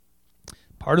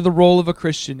Part of the role of a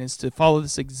Christian is to follow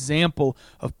this example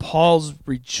of Paul's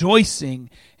rejoicing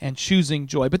and choosing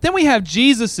joy. But then we have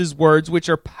Jesus' words, which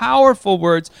are powerful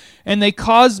words, and they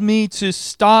cause me to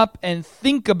stop and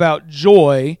think about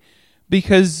joy,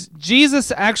 because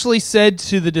Jesus actually said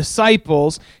to the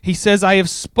disciples, he says, I have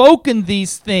spoken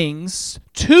these things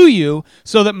to you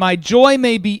so that my joy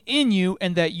may be in you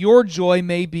and that your joy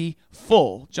may be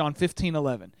full. John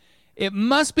 15:11. It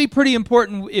must be pretty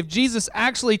important if Jesus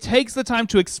actually takes the time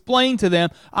to explain to them,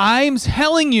 I'm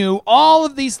telling you all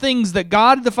of these things that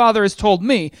God the Father has told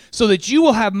me so that you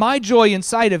will have my joy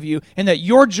inside of you and that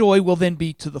your joy will then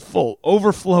be to the full,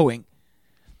 overflowing.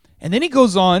 And then he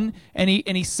goes on and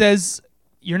he says,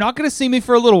 you're not going to see me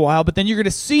for a little while, but then you're going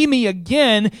to see me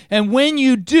again, and when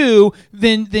you do,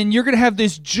 then you're going to have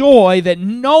this joy that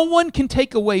no one can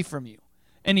take away from you.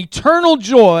 An eternal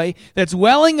joy that's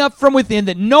welling up from within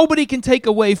that nobody can take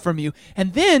away from you.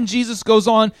 And then Jesus goes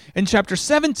on in chapter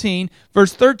 17,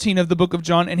 verse 13 of the book of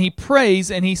John, and he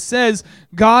prays and he says,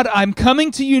 God, I'm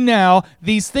coming to you now.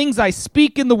 These things I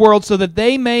speak in the world so that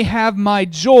they may have my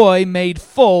joy made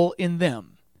full in them.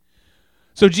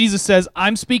 So Jesus says,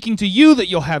 I'm speaking to you that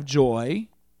you'll have joy.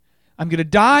 I'm going to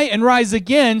die and rise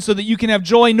again so that you can have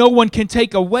joy no one can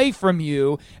take away from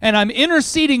you. And I'm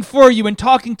interceding for you and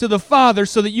talking to the Father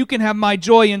so that you can have my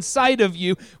joy inside of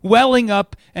you, welling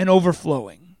up and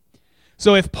overflowing.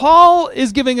 So if Paul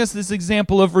is giving us this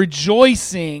example of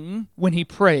rejoicing when he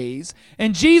prays,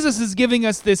 and Jesus is giving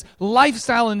us this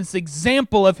lifestyle and this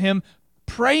example of him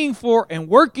praying for and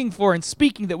working for and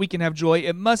speaking that we can have joy,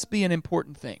 it must be an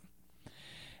important thing.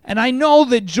 And I know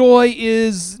that joy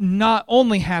is not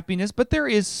only happiness, but there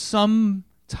is some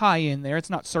tie in there. It's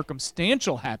not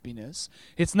circumstantial happiness.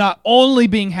 It's not only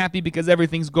being happy because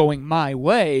everything's going my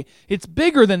way. It's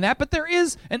bigger than that, but there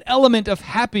is an element of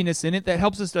happiness in it that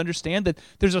helps us to understand that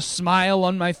there's a smile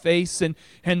on my face and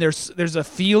there's a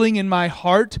feeling in my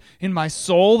heart, in my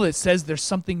soul that says there's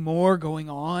something more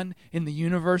going on in the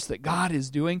universe that God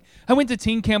is doing. I went to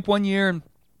teen camp one year,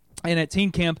 and at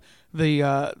teen camp,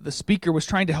 the speaker was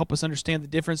trying to help us understand the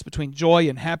difference between joy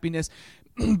and happiness.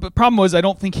 But the problem was I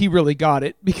don't think he really got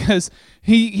it, because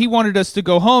he wanted us to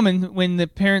go home, and when the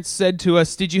parents said to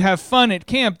us, did you have fun at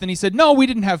camp? Then he said, no, we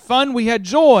didn't have fun, we had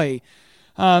joy.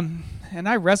 And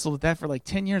I wrestled with that for like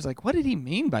 10 years. Like, what did he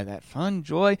mean by that? Fun,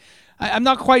 joy? I'm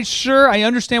not quite sure. I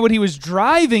understand what he was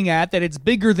driving at, that it's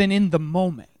bigger than in the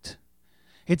moment.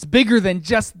 It's bigger than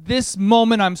just this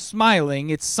moment I'm smiling.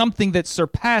 It's something that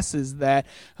surpasses that.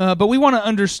 But we want to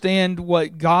understand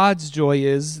what God's joy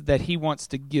is that he wants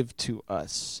to give to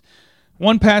us.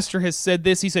 One pastor has said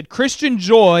this. He said, Christian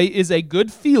joy is a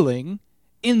good feeling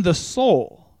in the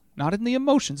soul, not in the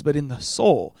emotions, but in the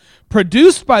soul,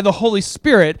 produced by the Holy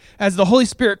Spirit as the Holy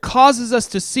Spirit causes us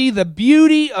to see the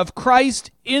beauty of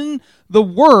Christ in the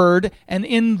Word and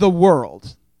in the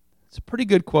world. It's a pretty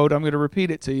good quote. I'm going to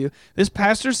repeat it to you. This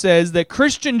pastor says that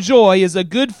Christian joy is a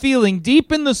good feeling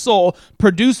deep in the soul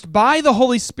produced by the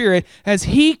Holy Spirit as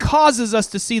he causes us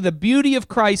to see the beauty of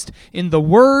Christ in the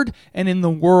Word and in the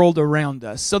world around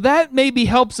us. So that maybe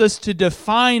helps us to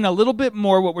define a little bit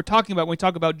more what we're talking about when we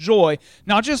talk about joy.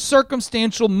 Not just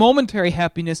circumstantial, momentary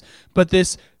happiness, but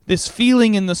this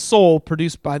feeling in the soul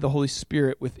produced by the Holy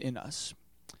Spirit within us.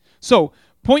 So,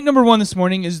 point number one this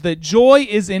morning is that joy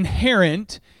is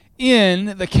inherent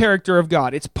in the character of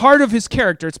God. It's part of his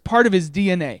character. It's part of his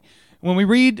DNA. When we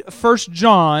read 1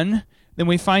 John, then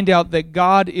we find out that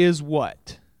God is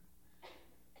what?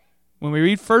 When we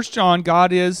read 1 John,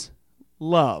 God is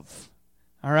love.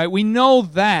 All right, we know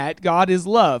that God is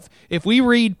love. If we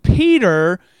read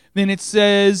Peter, then it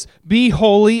says, be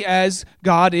holy as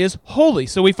God is holy.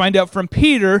 So we find out from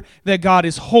Peter that God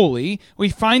is holy. We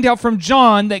find out from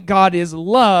John that God is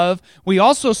love. We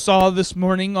also saw this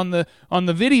morning on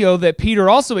the video that Peter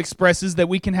also expresses that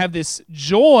we can have this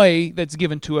joy that's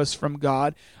given to us from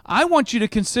God. I want you to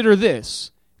consider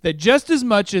this, that just as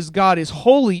much as God is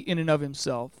holy in and of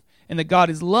himself, and that God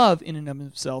is love in and of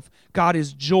himself, God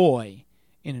is joy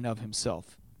in and of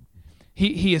himself.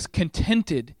 He is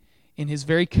contented in his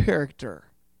very character.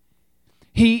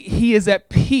 He is at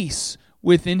peace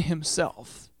within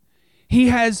himself. He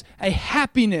has a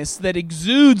happiness that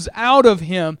exudes out of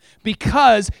him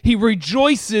because he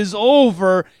rejoices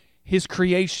over his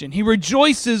creation. He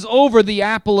rejoices over the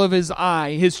apple of his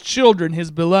eye, his children, his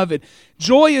beloved.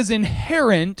 Joy is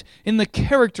inherent in the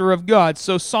character of God.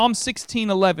 So Psalm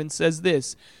 16:11 says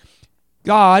this,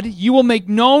 God, you will make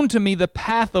known to me the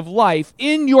path of life.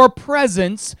 In your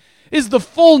presence is the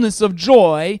fullness of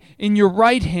joy. In your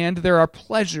right hand there are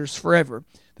pleasures forever.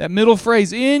 That middle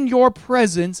phrase, in your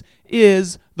presence,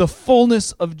 is the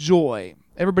fullness of joy.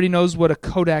 everybody knows what a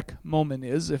Kodak moment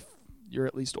is, if you're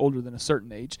at least older than a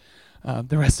certain age.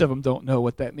 The rest of them don't know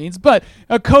what that means. But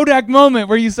a Kodak moment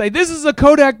where you say, this is a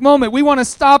Kodak moment. We want to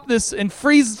stop this and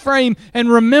freeze frame and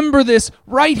remember this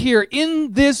right here.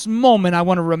 In this moment, I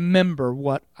want to remember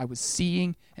what I was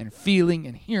seeing and feeling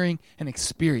and hearing and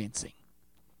experiencing.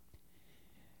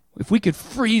 If we could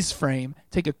freeze frame,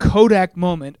 take a Kodak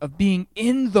moment of being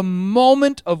in the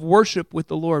moment of worship with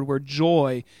the Lord where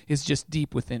joy is just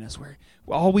deep within us, where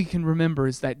all we can remember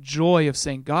is that joy of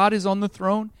saying, God is on the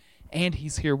throne and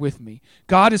He's here with me.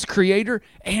 God is creator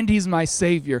and He's my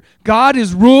Savior. God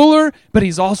is ruler, but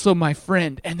He's also my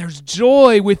friend. And there's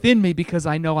joy within me because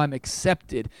I know I'm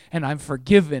accepted and I'm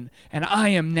forgiven and I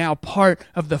am now part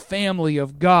of the family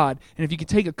of God. And if you could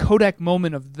take a Kodak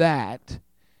moment of that,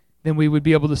 then we would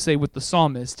be able to say with the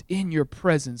psalmist, in your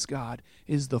presence, God,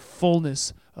 is the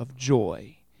fullness of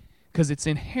joy. Because it's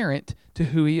inherent to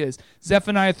who He is.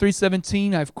 Zephaniah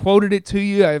 3:17, I've quoted it to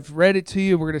you, I've read it to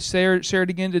you, we're going to share it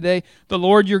again today. The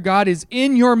Lord your God is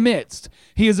in your midst.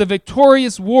 He is a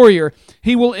victorious warrior.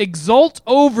 He will exult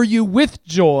over you with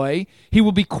joy. He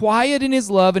will be quiet in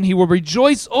His love, and He will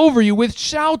rejoice over you with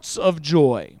shouts of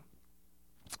joy.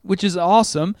 Which is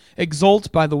awesome.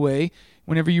 Exult, by the way,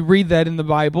 whenever you read that in the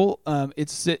Bible,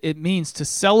 it means to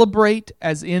celebrate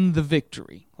as in the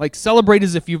victory. Like celebrate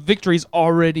as if your victory is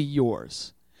already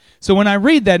yours. So when I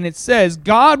read that and it says,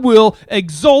 God will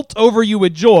exult over you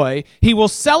with joy, He will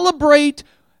celebrate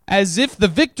as if the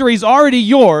victory is already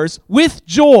yours with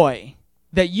joy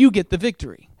that you get the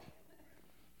victory.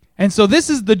 And so this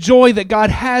is the joy that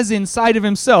God has inside of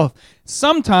Himself.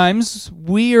 Sometimes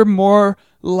we are more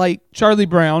like Charlie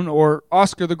Brown or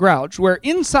Oscar the Grouch, where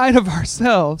inside of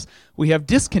ourselves we have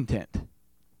discontent.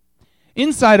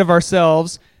 Inside of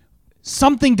ourselves,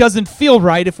 something doesn't feel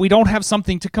right if we don't have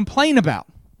something to complain about.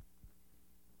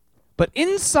 But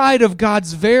inside of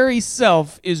God's very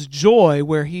self is joy,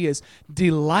 where He is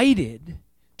delighted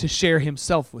to share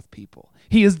Himself with people.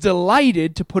 He is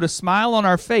delighted to put a smile on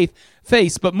our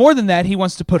face, but more than that, He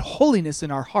wants to put holiness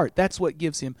in our heart. That's what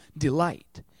gives Him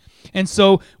delight. And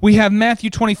so we have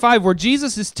Matthew 25 where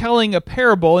Jesus is telling a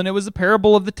parable, and it was a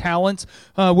parable of the talents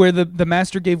where the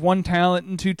master gave 1 talent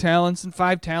and 2 talents and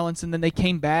 5 talents, and then they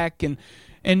came back.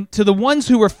 And to the ones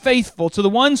who were faithful, to the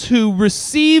ones who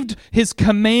received His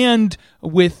command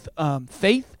with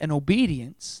faith and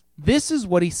obedience, this is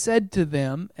what He said to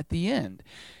them at the end.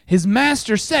 His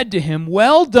master said to him,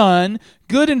 well done,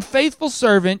 good and faithful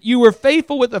servant. You were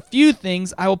faithful with a few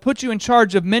things. I will put you in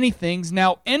charge of many things.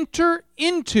 Now enter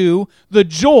into the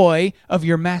joy of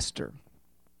your master.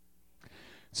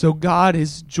 So God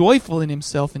is joyful in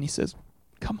Himself, and He says,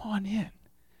 come on in.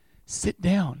 Sit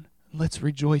down. Let's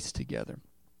rejoice together.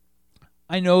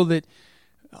 I know that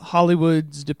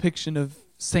Hollywood's depiction of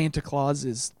Santa Claus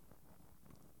is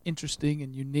interesting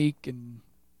and unique and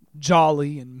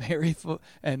jolly and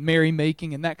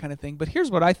merry-making and that kind of thing. But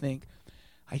here's what I think.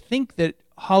 I think that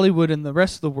Hollywood and the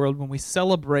rest of the world, when we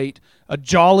celebrate a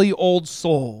jolly old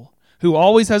soul who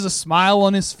always has a smile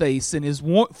on his face and is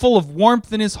full of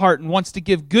warmth in his heart and wants to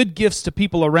give good gifts to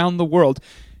people around the world,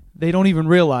 they don't even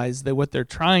realize that what they're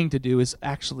trying to do is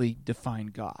actually define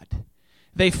God.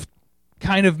 They've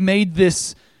kind of made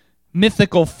this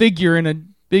mythical figure in a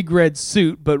big red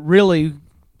suit, but really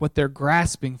what they're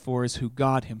grasping for is who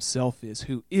God Himself is,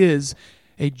 who is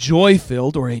a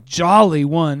joy-filled or a jolly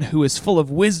one, who is full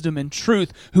of wisdom and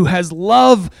truth, who has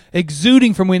love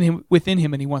exuding from within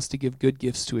Him, and He wants to give good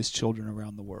gifts to His children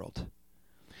around the world.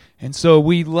 And so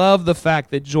we love the fact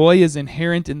that joy is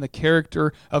inherent in the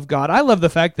character of God. I love the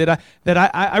fact that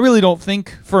I really don't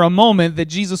think for a moment that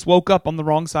Jesus woke up on the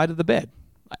wrong side of the bed,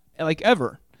 like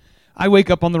ever. I wake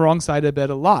up on the wrong side of bed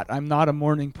a lot. I'm not a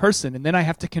morning person. And then I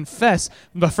have to confess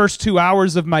the first 2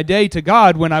 hours of my day to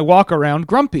God when I walk around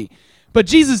grumpy. But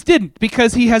Jesus didn't,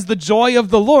 because He has the joy of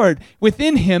the Lord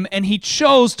within Him, and He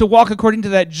chose to walk according to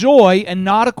that joy and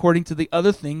not according to the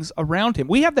other things around Him.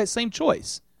 We have that same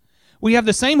choice. We have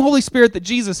the same Holy Spirit that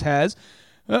Jesus has.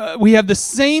 We have the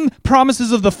same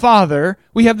promises of the Father.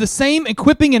 We have the same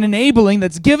equipping and enabling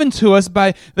that's given to us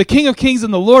by the King of Kings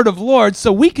and the Lord of Lords.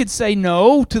 So we could say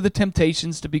no to the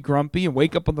temptations to be grumpy and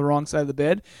wake up on the wrong side of the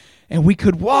bed. And we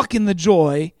could walk in the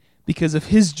joy because of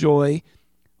His joy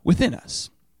within us.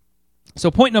 So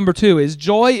point number 2 is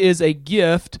joy is a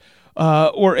gift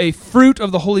or a fruit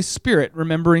of the Holy Spirit.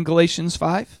 Remember in Galatians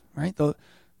 5, right?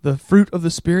 The fruit of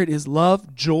the Spirit is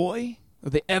love, joy,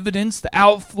 the evidence, the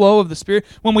outflow of the Spirit.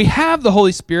 When we have the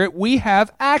Holy Spirit, we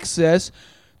have access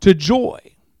to joy.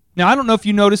 Now, I don't know if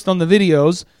you noticed on the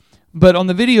videos, but on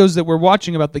the videos that we're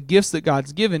watching about the gifts that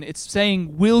God's given, it's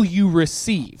saying, will you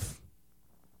receive?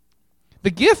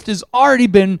 The gift has already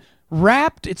been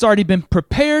wrapped. It's already been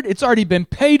prepared. It's already been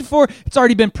paid for. It's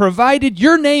already been provided.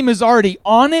 Your name is already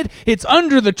on it. It's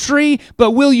under the tree,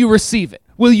 but will you receive it?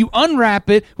 Will you unwrap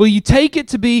it? Will you take it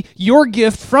to be your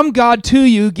gift from God to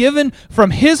you, given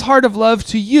from His heart of love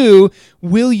to you?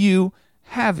 Will you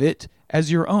have it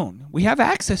as your own? We have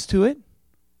access to it.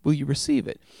 Will you receive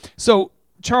it? So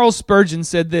Charles Spurgeon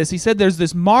said this. He said there's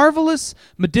this marvelous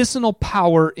medicinal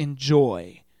power in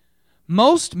joy.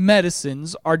 Most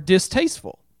medicines are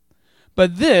distasteful,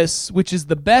 but this, which is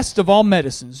the best of all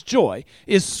medicines, joy,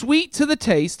 is sweet to the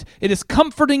taste, it is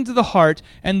comforting to the heart,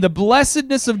 and the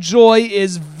blessedness of joy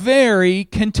is very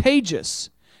contagious.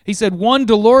 He said, one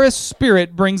dolorous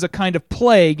spirit brings a kind of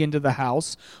plague into the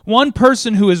house. One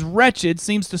person who is wretched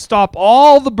seems to stop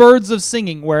all the birds of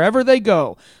singing wherever they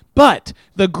go. But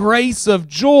the grace of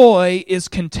joy is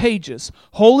contagious.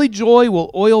 Holy joy will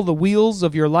oil the wheels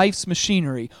of your life's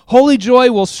machinery. Holy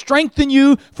joy will strengthen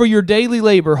you for your daily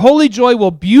labor. Holy joy will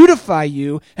beautify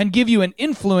you and give you an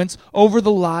influence over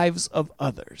the lives of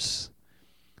others.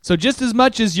 So just as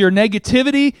much as your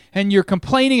negativity and your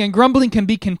complaining and grumbling can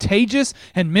be contagious,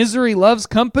 and misery loves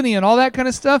company and all that kind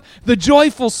of stuff, the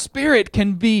joyful spirit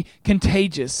can be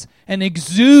contagious and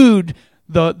exude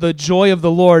the joy of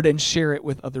the Lord and share it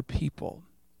with other people.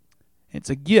 It's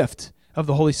a gift of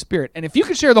the Holy Spirit. And if you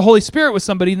can share the Holy Spirit with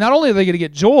somebody, not only are they going to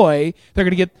get joy, they're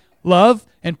going to get love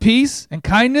and peace and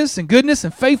kindness and goodness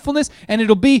and faithfulness, and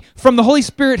it'll be from the Holy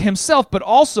Spirit Himself, but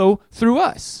also through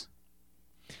us.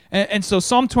 And so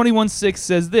Psalm 21:6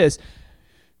 says this,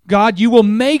 God, you will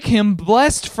make him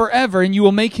blessed forever, and you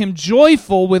will make him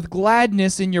joyful with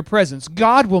gladness in your presence.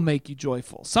 God will make you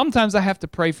joyful. Sometimes I have to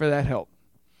pray for that help.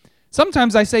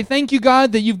 Sometimes I say, thank you,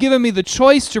 God, that you've given me the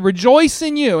choice to rejoice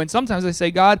in you. And sometimes I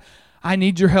say, God, I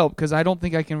need your help because I don't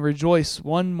think I can rejoice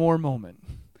one more moment.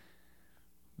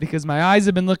 Because my eyes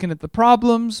have been looking at the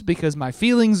problems, because my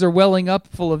feelings are welling up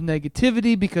full of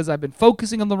negativity, because I've been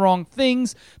focusing on the wrong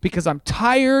things, because I'm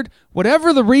tired,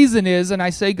 whatever the reason is, and I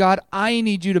say, God, I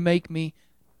need you to make me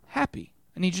happy.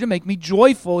 I need you to make me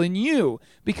joyful in you,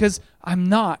 because I'm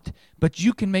not, but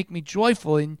you can make me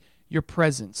joyful in your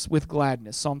presence with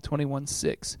gladness. Psalm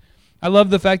 21:6. I love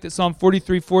the fact that Psalm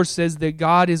 43:4 says that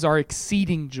God is our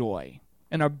exceeding joy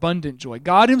and abundant joy.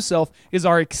 God Himself is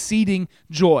our exceeding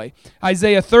joy.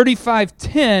 Isaiah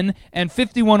 35:10 and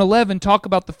 51:11 talk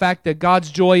about the fact that God's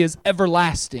joy is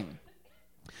everlasting.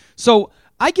 So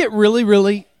I get really,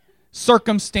 really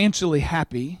circumstantially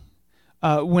happy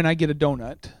when I get a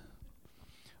donut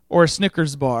or a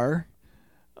Snickers bar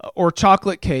or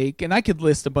chocolate cake, and I could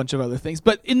list a bunch of other things.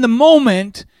 But in the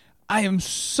moment, I am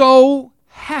so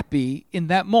happy in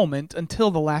that moment until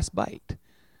the last bite.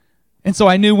 And so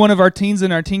I knew one of our teens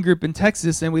in our teen group in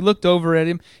Texas, and we looked over at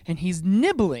him, and he's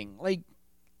nibbling, like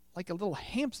a little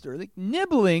hamster, like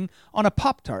nibbling on a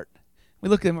Pop-Tart. We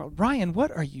looked at him, Ryan,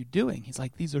 what are you doing? He's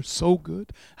like, these are so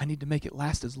good, I need to make it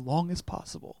last as long as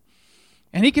possible.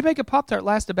 And he could make a Pop-Tart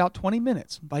last about 20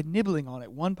 minutes by nibbling on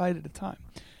it one bite at a time.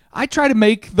 I try to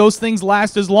make those things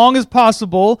last as long as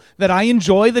possible, that I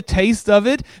enjoy the taste of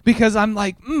it, because I'm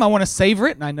like, I want to savor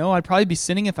it, and I know I'd probably be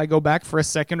sinning if I go back for a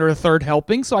second or a third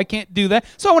helping, so I can't do that.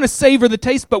 So I want to savor the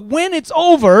taste, but when it's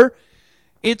over,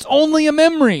 it's only a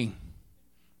memory.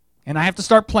 And I have to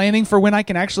start planning for when I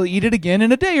can actually eat it again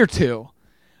in a day or two.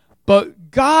 But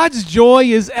God's joy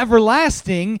is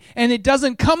everlasting, and it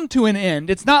doesn't come to an end.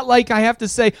 It's not like I have to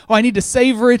say, I need to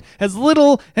savor it as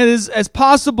little as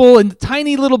possible in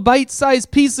tiny little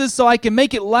bite-sized pieces so I can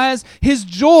make it last. His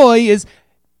joy is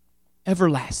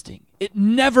everlasting. It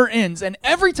never ends. And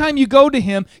every time you go to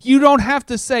Him, you don't have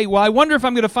to say, I wonder if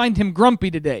I'm going to find Him grumpy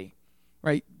today.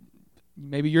 Right?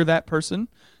 Maybe you're that person,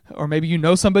 or maybe you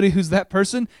know somebody who's that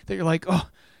person, that you're like,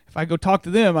 if I go talk to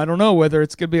them, I don't know whether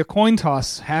it's going to be a coin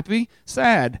toss. Happy,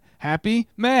 sad, happy,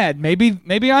 mad.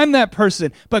 Maybe I'm that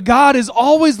person. But God is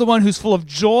always the one who's full of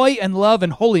joy and love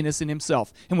and holiness in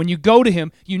Himself. And when you go to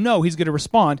Him, you know He's going to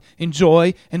respond in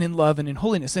joy and in love and in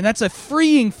holiness. And that's a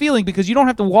freeing feeling, because you don't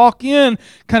have to walk in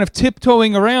kind of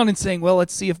tiptoeing around and saying,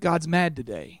 let's see if God's mad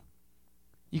today.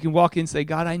 You can walk in and say,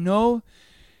 God, I know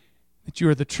that you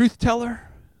are the truth teller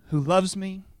who loves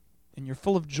me, and you're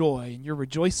full of joy, and you're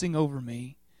rejoicing over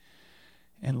me.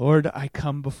 And Lord, I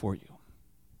come before you.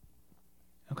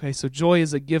 Okay, so joy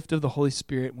is a gift of the Holy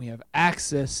Spirit, and we have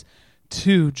access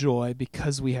to joy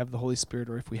because we have the Holy Spirit,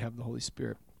 or if we have the Holy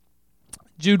Spirit.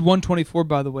 Jude 1:24,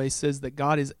 by the way, says that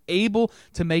God is able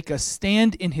to make us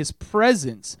stand in His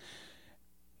presence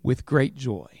with great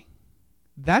joy.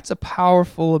 That's a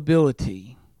powerful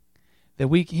ability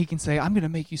that He can say, I'm going to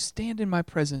make you stand in my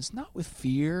presence, not with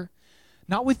fear,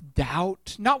 not with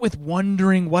doubt, not with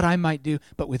wondering what I might do,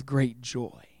 but with great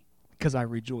joy, because I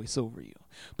rejoice over you.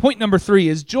 Point number 3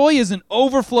 is joy is an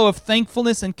overflow of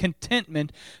thankfulness and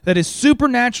contentment that is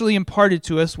supernaturally imparted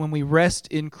to us when we rest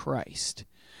in Christ.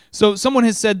 So someone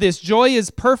has said this: joy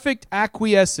is perfect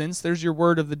acquiescence. There's your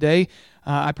word of the day.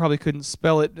 I probably couldn't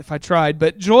spell it if I tried,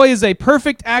 but joy is a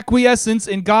perfect acquiescence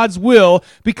in God's will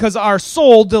because our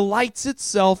soul delights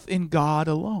itself in God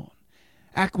alone.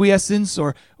 Acquiescence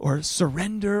or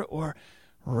surrender or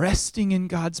resting in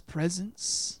God's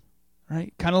presence.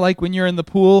 Right? Kind of like when you're in the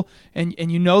pool and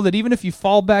you know that even if you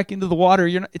fall back into the water,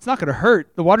 it's not going to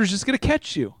hurt. The water's just going to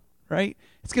catch you, right?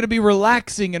 It's going to be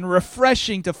relaxing and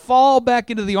refreshing to fall back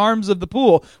into the arms of the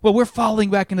pool. Well, we're falling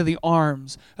back into the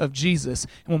arms of Jesus.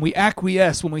 And when we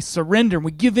acquiesce, when we surrender, and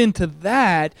we give in to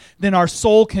that, then our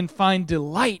soul can find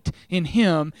delight in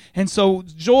Him. And so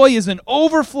joy is an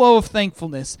overflow of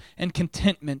thankfulness and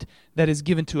contentment that is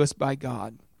given to us by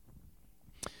God.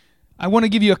 I want to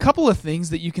give you a couple of things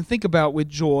that you can think about with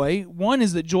joy. One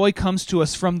is that joy comes to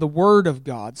us from the Word of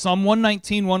God. Psalm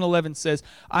 119, 111 says,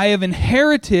 I have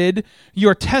inherited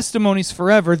your testimonies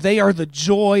forever. They are the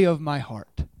joy of my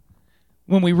heart.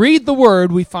 When we read the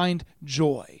Word, we find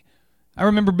joy. I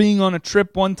remember being on a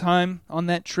trip one time. On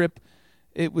that trip,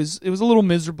 it was a little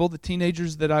miserable. The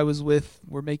teenagers that I was with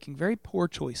were making very poor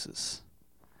choices.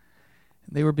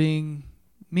 They were being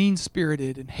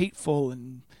mean-spirited and hateful,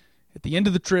 and at the end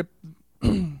of the trip,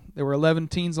 there were 11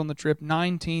 teens on the trip.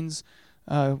 9 teens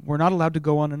were not allowed to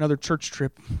go on another church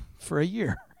trip for a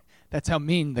year. That's how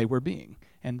mean they were being,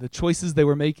 and the choices they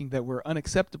were making that were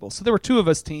unacceptable. So there were 2 of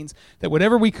us teens that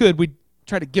whatever we could, we'd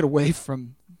try to get away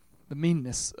from the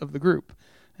meanness of the group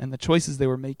and the choices they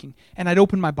were making. And I'd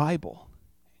open my Bible,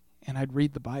 and I'd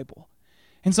read the Bible.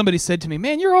 And somebody said to me,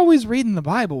 man, you're always reading the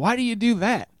Bible. Why do you do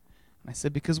that? I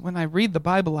said, because when I read the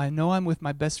Bible, I know I'm with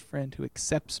my best friend who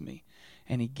accepts me,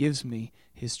 and he gives me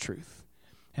his truth.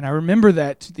 And I remember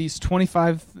that these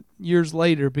 25 years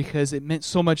later because it meant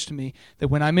so much to me that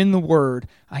when I'm in the Word,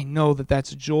 I know that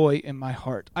that's joy in my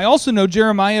heart. I also know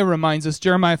Jeremiah reminds us,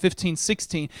 Jeremiah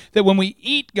 15:16, that when we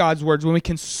eat God's words, when we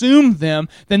consume them,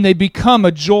 then they become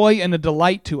a joy and a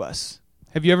delight to us.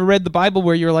 Have you ever read the Bible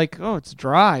where you're like, oh, it's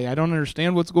dry. I don't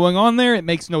understand what's going on there. It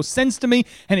makes no sense to me,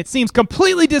 and it seems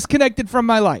completely disconnected from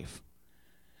my life.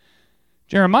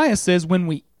 Jeremiah says when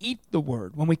we eat the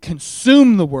Word, when we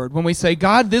consume the Word, when we say,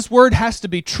 God, this Word has to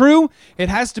be true. It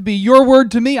has to be your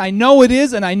Word to me. I know it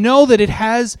is, and I know that it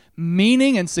has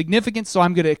meaning and significance, so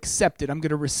I'm going to accept it. I'm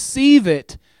going to receive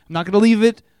it. I'm not going to leave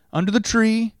it under the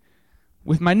tree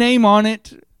with my name on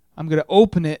it. I'm going to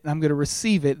open it and I'm going to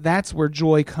receive it. That's where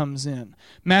joy comes in.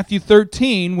 Matthew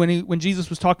 13, when Jesus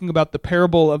was talking about the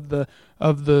parable of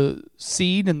the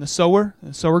seed and the sower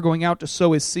going out to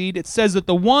sow his seed, it says that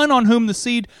the one on whom the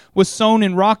seed was sown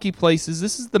in rocky places,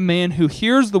 this is the man who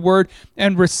hears the word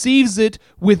and receives it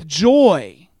with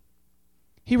joy.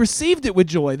 He received it with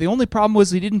joy. The only problem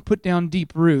was he didn't put down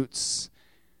deep roots,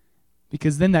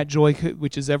 because then that joy,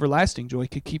 which is everlasting joy,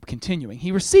 could keep continuing.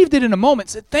 He received it in a moment,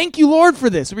 said, thank you, Lord, for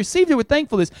this. He received it with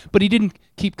thankfulness, but he didn't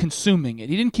keep consuming it.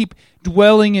 He didn't keep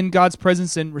dwelling in God's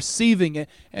presence and receiving it,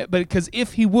 but because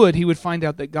if he would find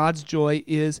out that God's joy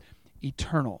is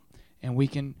eternal, and we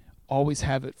can always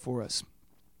have it for us.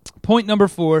 Point number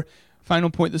 4, final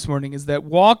point this morning, is that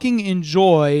walking in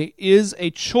joy is a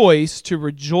choice to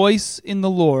rejoice in the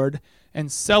Lord and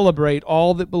celebrate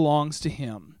all that belongs to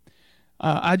Him.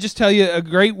 I just tell you a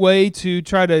great way to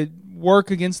try to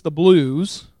work against the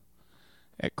blues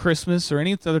at Christmas or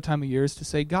any other time of year is to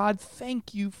say, God,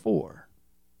 thank you for,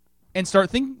 and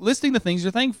start listing the things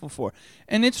you're thankful for.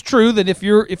 And it's true that if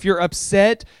you're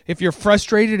upset, if you're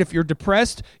frustrated, if you're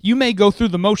depressed, you may go through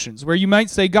the motions where you might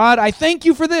say, God, I thank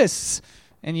you for this,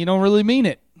 and you don't really mean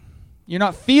it. You're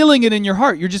not feeling it in your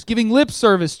heart. You're just giving lip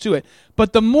service to it.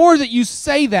 But the more that you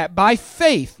say that by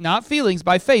faith, not feelings,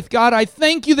 by faith, God, I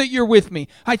thank you that you're with me.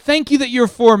 I thank you that you're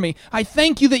for me. I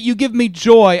thank you that you give me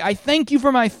joy. I thank you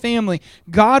for my family.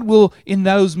 God will, in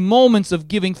those moments of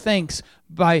giving thanks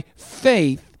by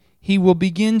faith, He will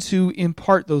begin to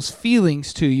impart those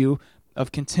feelings to you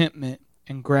of contentment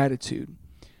and gratitude.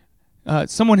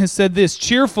 Someone has said this: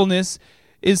 cheerfulness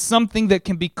is something that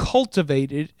can be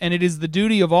cultivated, and it is the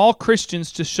duty of all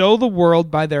Christians to show the world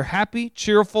by their happy,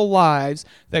 cheerful lives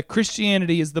that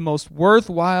Christianity is the most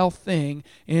worthwhile thing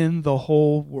in the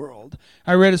whole world.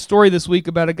 I read a story this week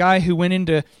about a guy who went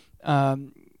into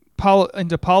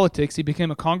politics. He became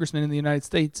a congressman in the United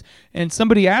States, and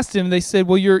somebody asked him, they said,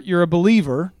 well, you're a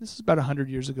believer. This is about 100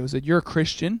 years ago. He said, you're a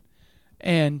Christian,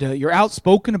 and you're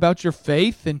outspoken about your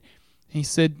faith. And he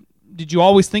said, did you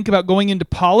always think about going into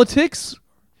politics?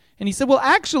 And he said, well,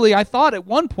 actually, I thought at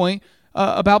one point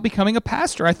about becoming a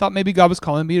pastor. I thought maybe God was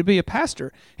calling me to be a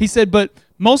pastor. He said, but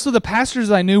most of the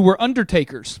pastors I knew were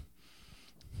undertakers.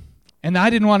 And I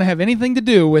didn't want to have anything to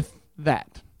do with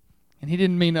that. And he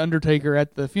didn't mean undertaker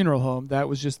at the funeral home. That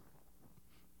was just,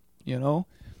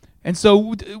 And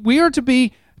so we are to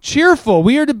be cheerful.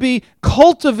 We are to be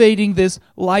cultivating this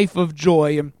life of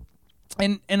joy.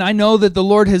 And I know that the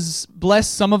Lord has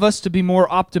blessed some of us to be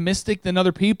more optimistic than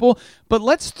other people, but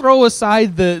let's throw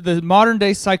aside the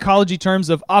modern-day psychology terms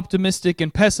of optimistic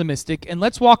and pessimistic, and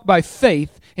let's walk by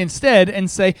faith instead and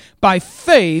say, by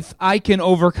faith, I can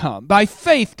overcome. By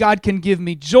faith, God can give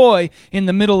me joy in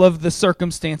the middle of the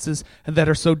circumstances that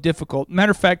are so difficult.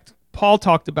 Matter of fact, Paul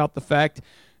talked about the fact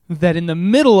that in the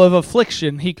middle of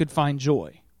affliction, he could find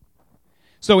joy.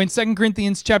 So in 2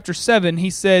 Corinthians chapter 7, he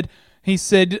said,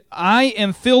 I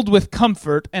am filled with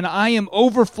comfort, and I am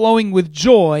overflowing with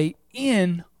joy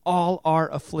in all our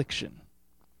affliction.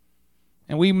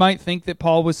 And we might think that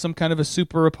Paul was some kind of a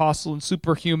super apostle and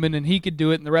superhuman, and he could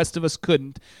do it, and the rest of us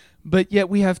couldn't. But yet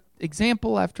we have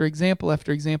example after example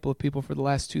after example of people for the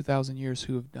last 2,000 years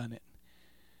who have done it.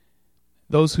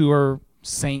 Those who are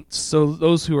saints, so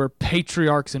those who are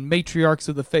patriarchs and matriarchs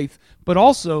of the faith, but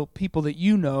also people that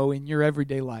you know in your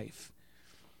everyday life.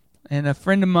 And a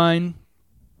friend of mine,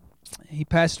 he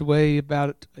passed away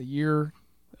about a year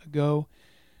ago,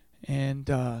 and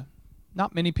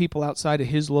not many people outside of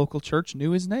his local church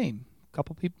knew his name. A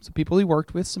couple people, some people he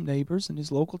worked with, some neighbors in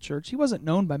his local church. He wasn't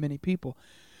known by many people.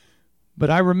 But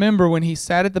I remember when he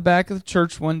sat at the back of the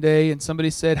church one day and somebody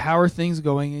said, how are things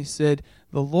going? He said,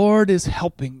 the Lord is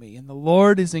helping me, and the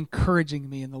Lord is encouraging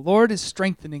me, and the Lord is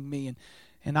strengthening me.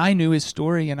 And I knew his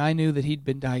story, and I knew that he'd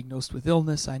been diagnosed with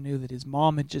illness. I knew that his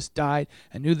mom had just died.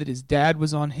 I knew that his dad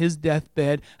was on his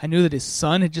deathbed. I knew that his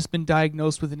son had just been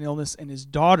diagnosed with an illness and his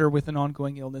daughter with an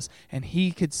ongoing illness. And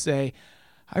he could say,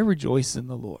 I rejoice in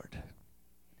the Lord.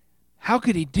 How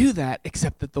could he do that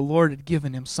except that the Lord had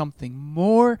given him something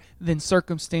more than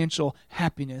circumstantial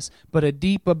happiness, but a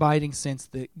deep abiding sense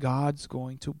that God's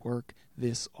going to work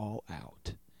this all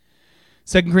out.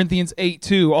 2 Corinthians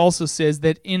 8:2 also says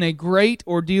that in a great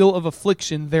ordeal of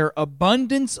affliction, their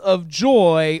abundance of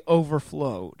joy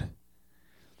overflowed.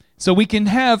 So we can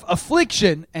have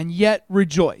affliction and yet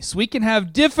rejoice. We can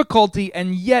have difficulty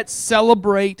and yet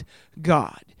celebrate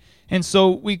God. And so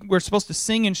we're supposed to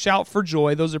sing and shout for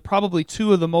joy. Those are probably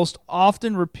two of the most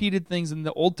often repeated things in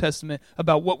the Old Testament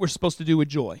about what we're supposed to do with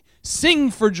joy.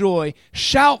 Sing for joy,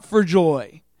 shout for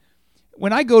joy.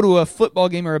 When I go to a football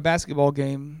game or a basketball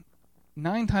game,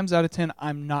 9 times out of 10,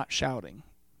 I'm not shouting.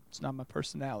 It's not my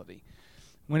personality.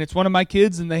 When it's one of my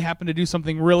kids and they happen to do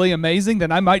something really amazing,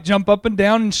 then I might jump up and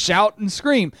down and shout and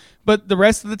scream. But the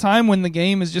rest of the time, when the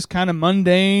game is just kind of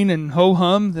mundane and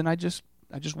ho-hum, then I just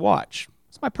watch.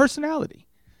 It's my personality.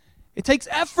 It takes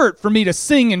effort for me to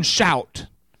sing and shout.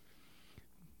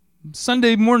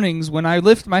 Sunday mornings when I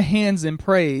lift my hands in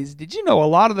praise, did you know a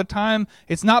lot of the time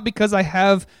it's not because I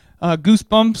have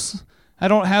goosebumps. I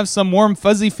don't have some warm,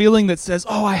 fuzzy feeling that says,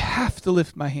 oh, I have to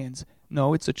lift my hands.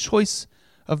 No, it's a choice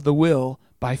of the will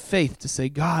by faith to say,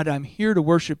 God, I'm here to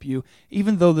worship you,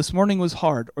 even though this morning was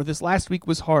hard, or this last week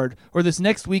was hard, or this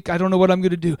next week I don't know what I'm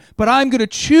going to do, but I'm going to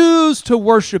choose to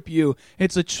worship you.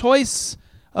 It's a choice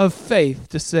of faith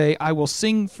to say, I will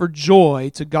sing for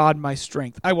joy to God my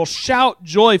strength. I will shout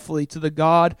joyfully to the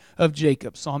God of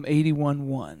Jacob. Psalm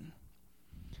 81:1.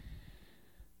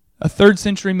 A 3rd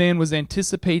century man was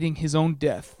anticipating his own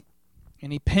death,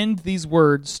 and he penned these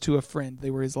words to a friend.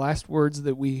 They were his last words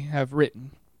that we have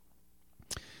written.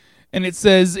 And it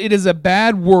says, it is a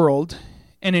bad world,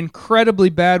 an incredibly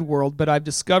bad world, but I've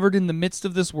discovered in the midst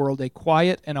of this world a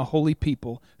quiet and a holy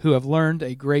people who have learned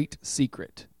a great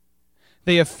secret.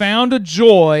 They have found a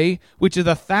joy which is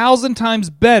 1,000 times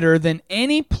better than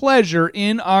any pleasure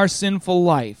in our sinful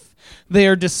life. They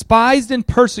are despised and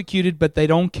persecuted, but they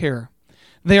don't care.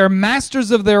 They are masters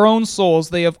of their own souls.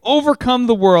 They have overcome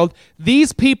the world.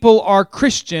 These people are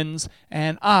Christians,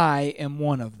 and I am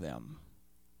one of them.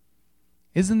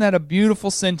 Isn't that a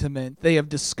beautiful sentiment? They have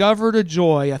discovered a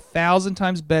joy 1,000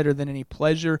 times better than any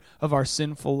pleasure of our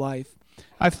sinful life.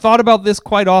 I've thought about this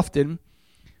quite often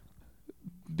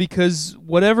because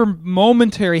whatever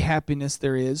momentary happiness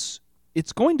there is,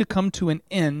 it's going to come to an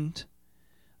end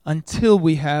until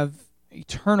we have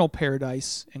eternal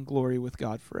paradise and glory with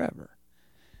God forever.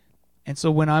 And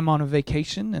so when I'm on a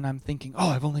vacation and I'm thinking, oh,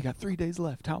 I've only got 3 days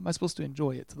left, how am I supposed to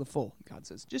enjoy it to the full? God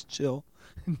says, just chill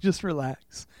and just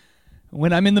relax.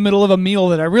 When I'm in the middle of a meal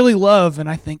that I really love and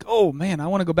I think, oh man, I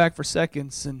want to go back for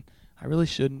seconds, and I really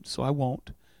shouldn't, so I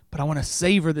won't. But I want to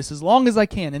savor this as long as I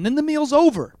can. And then the meal's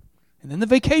over. And then the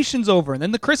vacation's over, and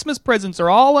then the Christmas presents are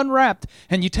all unwrapped,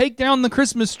 and you take down the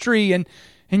Christmas tree, and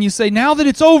you say, now that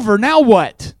it's over, now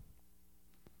what?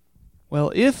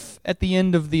 Well, if at the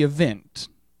end of the event,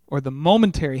 or the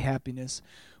momentary happiness,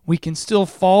 we can still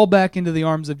fall back into the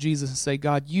arms of Jesus and say,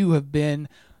 God, you have been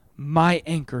my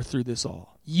anchor through this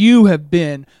all. You have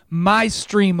been my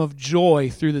stream of joy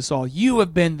through this all. You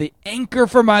have been the anchor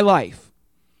for my life.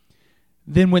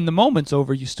 Then when the moment's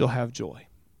over, you still have joy.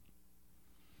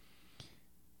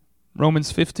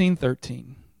 Romans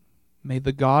 15:13. May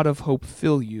the God of hope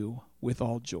fill you with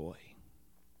all joy.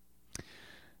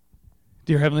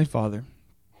 Dear Heavenly Father,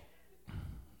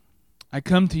 I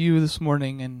come to you this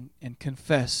morning and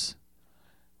confess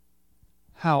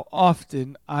how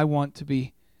often I want to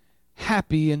be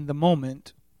happy in the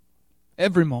moment,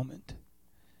 every moment.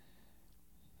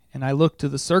 And I look to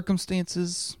the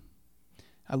circumstances,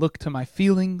 I look to my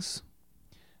feelings,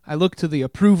 I look to the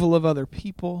approval of other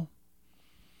people,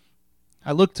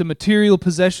 I look to material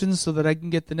possessions so that I can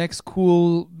get the next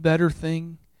cool, better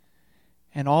thing,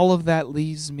 and all of that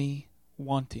leaves me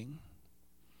wanting.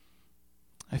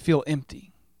 I feel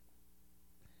empty.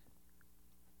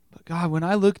 But God, when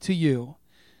I look to you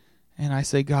and I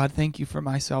say, God, thank you for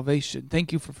my salvation.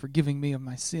 Thank you for forgiving me of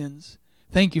my sins.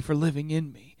 Thank you for living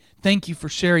in me. Thank you for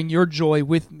sharing your joy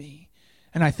with me.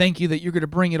 And I thank you that you're going to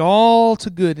bring it all to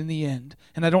good in the end.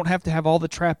 And I don't have to have all the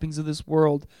trappings of this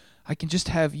world. I can just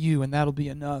have you, and that'll be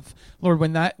enough. Lord,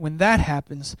 when that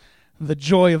happens, the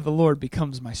joy of the Lord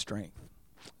becomes my strength.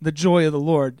 The joy of the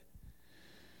Lord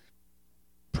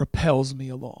propels me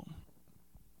along.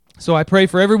 So I pray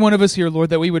for every one of us here, Lord,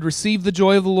 that we would receive the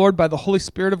joy of the Lord by the Holy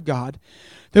Spirit of God,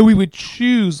 that we would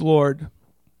choose, Lord,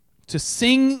 to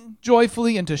sing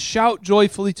joyfully and to shout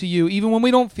joyfully to you, even when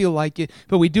we don't feel like it,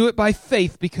 but we do it by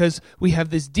faith because we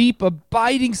have this deep,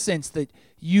 abiding sense that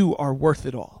you are worth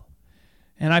it all.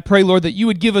 And I pray, Lord, that you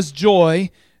would give us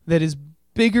joy that is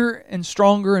bigger and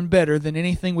stronger and better than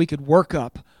anything we could work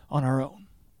up on our own.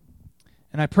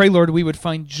 And I pray, Lord, we would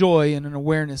find joy in an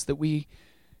awareness that we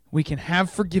can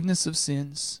have forgiveness of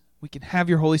sins. We can have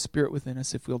your Holy Spirit within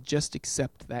us if we'll just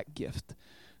accept that gift,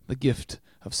 the gift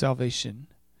of salvation.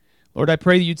 Lord, I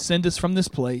pray that you'd send us from this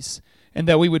place and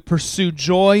that we would pursue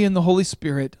joy in the Holy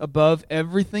Spirit above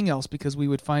everything else because we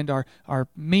would find our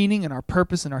meaning and our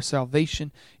purpose and our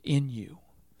salvation in you.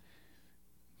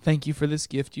 Thank you for this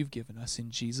gift you've given us. In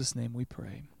Jesus' name we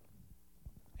pray.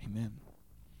 Amen.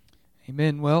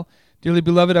 Amen. Well, dearly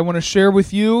beloved, I want to share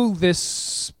with you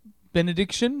this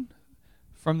benediction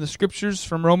from the Scriptures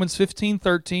from Romans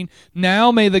 15:13.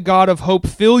 Now may the God of hope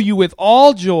fill you with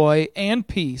all joy and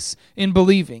peace in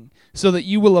believing, so that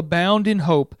you will abound in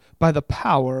hope by the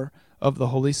power of the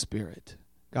Holy Spirit.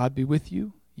 God be with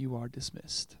you. You are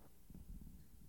dismissed.